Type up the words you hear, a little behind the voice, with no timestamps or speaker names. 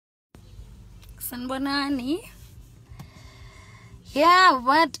Sanbonani. Yeah,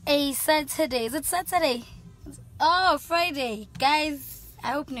 what a Saturday. Is it Saturday? Oh, Friday. Guys,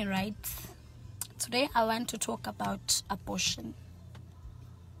 I hope you're right. Today I want to talk about abortion.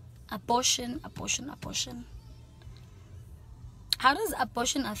 Abortion. How does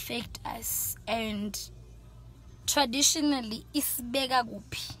abortion affect us? And traditionally, isibeka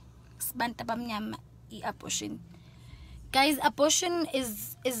kuphi sibantu abamnyama abortion. Guys, abortion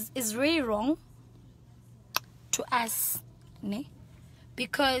is really wrong to us, ne?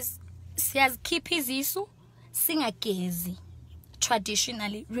 Because siyazikhipha izisu singagezi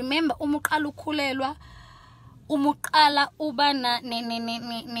traditionally. Remember, umuqala ukhulelwa, umuqala uba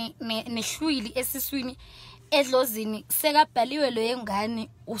nehlwili esiswini edlozini sekabhaliwe lo yengane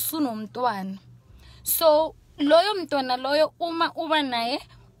usunomntwana. So loyo mntwana loyo uma uba naye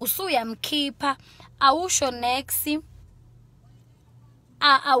usuyamkhipha, awusho next,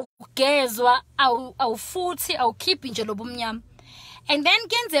 awugezwa, awufuthi, awukhiphi nje lobumnyama. And then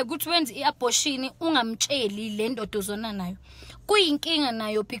kenzeka ukuthi wenze iabortion ungamtsheli le ndoda ozona nayo. Kuyinkinga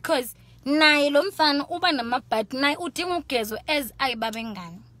nayo because naye lo mfana uba namabhadi naye udinga ugezwe as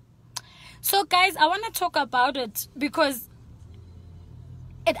ayibabengane. So guys, I want to talk about it because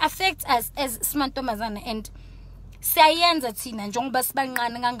it affects us as simantombazana, and siyayenza thina njengoba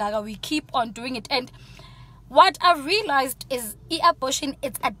sibanqane kangaka, we keep on doing it. And what I've realized is abortion,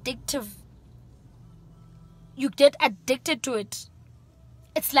 it's addictive. You get addicted to it.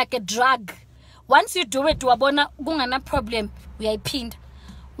 It's like a drug. Once you do it, wabona kungana problem, uyayiphinda.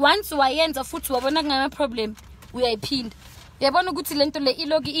 Once wayenza futhi wabona kungana problem, uyayiphinda. Uyabona ukuthi lento le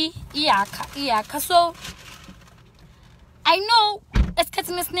ilogi iyakha. So I know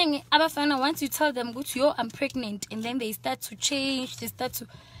esikhathini esiningi abafana, once you tell them ukuthi yo, I'm pregnant, and then they start to change, they start to,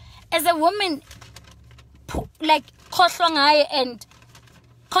 as a woman, like khohlwa ngaye and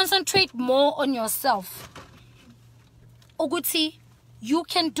concentrate more on yourself. Ukuthi you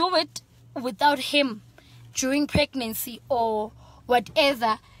can do it without him during pregnancy or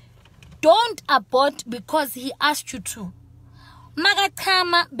whatever. Don't abort because he asked you to.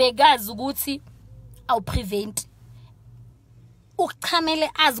 Magachama begazi ukuthi awu prevent. Uchamele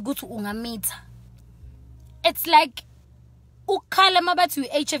azi ukuthi ungamitha. It's like ukhala mabathi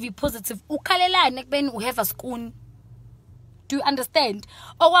HIV positive, ukhalelane kubeni u have a spoon. Do you understand?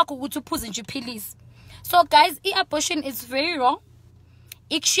 Okwakho ukuthi uphuze nje iphilisi. So guys, abortion is very wrong.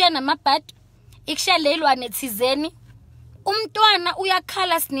 Ikushiya namabhadi, ikushiya lelwane thizeni. Umntwana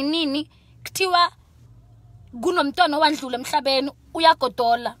uyakhala sininini kuthiwa kunomntwana owandlula emhlabeni,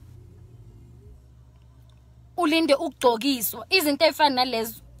 uyagodola. Ulinde ukugcokiswa. Izinto ezifana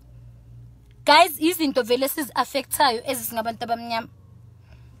nalezo. Guys, izinto vele siz affectayo ezisingabantu abamnyama.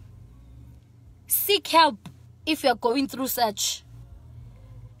 Seek help if you are going through such.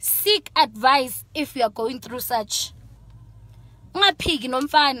 Seek advice if you are going through such. Ungaphiki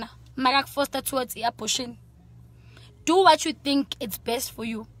nomfana makakufoster towards abortion. Do what you think it's best for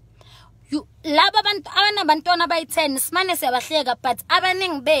you. Laba abantu abanabantwana abayi10 simane siyabahleka, but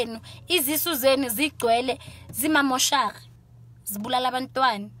abaningi benu izisu zenu zigcwele zimamoshari zibulala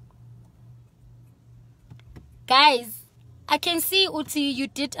abantwana. Guys, I can see uti you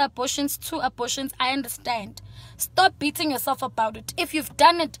did abortions, 2 abortions. I understand. Stop beating yourself about it. If you've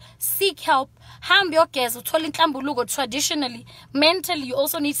done it, seek help. Hambi yogeza uthola inhlambuluko. Traditionally, mentally, you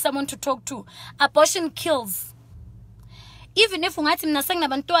also need someone to talk to. Abortion kills. Even if ungathi mina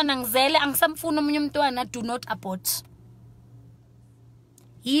senginabantwana ngizele angisamfuna omunye umntwana, do not abort.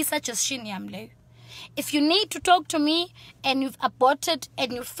 Yi suggestion yami leyo. If you need to talk to me and you've aborted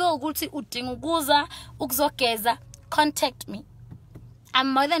and you feel ukuthi udinga ukuza ukuzogeza, contact me.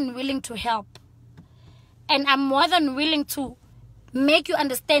 I'm more than willing to help. And I'm more than willing to make you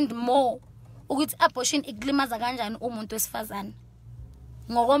understand more ukuthi abortion iklimaza kanjani umuntu wesifazane.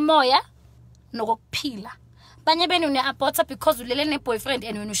 Ngokomoya nokuphila. Abanye benu ne-aborta because ulele ne-boyfriend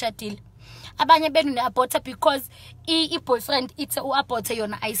and wena ushadile. Abanye benu ne-aborta because i-boyfriend ithe u-aborte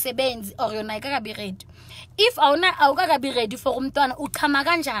yona ayisebenzi or yona ayikakabi ready. If awukakabi ready for umntwana, uchama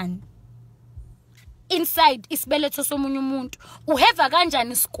kanjani inside isibeletho somunye umuntu? Uheva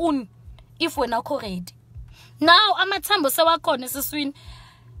kanjani spoon if wena akho ready? Now amathambo sewakhona esiswini.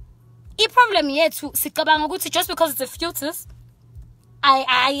 I-problem yethu sicabanga ukuthi just because it's a fetus,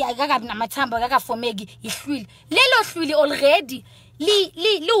 akakabi namathambo, akakafomeki ihlwili. Lelo hlwili already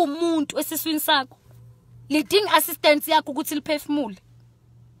li umuntu esiswini sakho. Lidinga assistance yakho ukuthi liphefumule.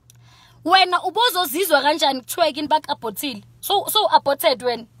 Wena ubozozizwa kanjani kuthiwa yini bak-abortile? So aborted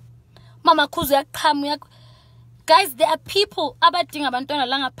wena. Mama khuzu yaqhamu yakho. Guys, there are people abadinga abantwana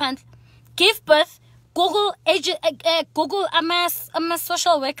la ngaphandle. Give birth. Google ama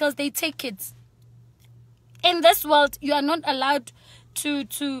social workers, they take kids. In this world, you are not allowed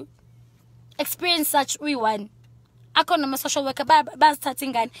to experience such one. Akona ma social worker bazithatha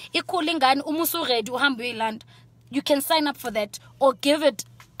ingane ikhula ingane uma usuready uhambe uyiland. You can sign up for that or give it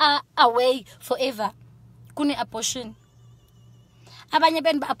away forever. Kune abortion. Abanye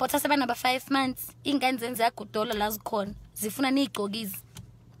benu ba-aborta sebanaba 5 months. Ingane zenze yagodola la zikhona. Zifuna niyigqokise.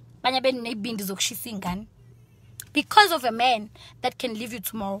 Abanye benu nebindi zokushisa ingane. Because of a man that can leave you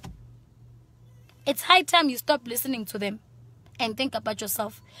tomorrow. It's high time you stop listening to them and think about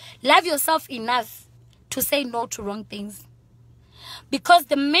yourself. Love yourself enough to say no to wrong things. Because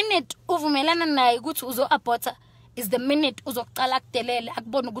the minute uvumelana naye ukuthi uzo-aborta is the minute uzoqala kudelele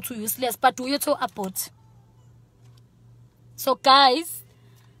akubona ukuthi useless but uyotho abort. So guys,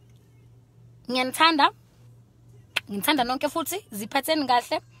 ngiyanithanda nonke futhi ziphatheni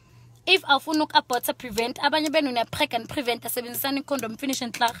kahle. If awufuna uku-aborta prevent, abanye benu na pregnant prevent asebenzisana i-condom finish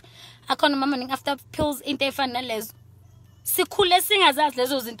and clear. Akhona mama ning after pills into efana nalezo. Sikhule singazazi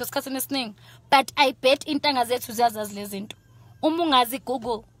lezo zinto sikhathini esiningi, but I bet intanga zethu ziyazazi lezi zinto. Uma ungazi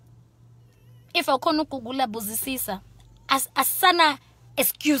Google. If awukhona uGoogle buzisisa, asana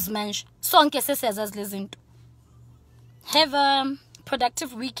excuse manje. Sonke sesiyazazi lezi zinto. Have a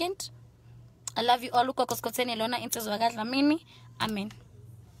productive weekend. I love you all. Gogo Skhotheni lona insizwa kaDlamini. Amen.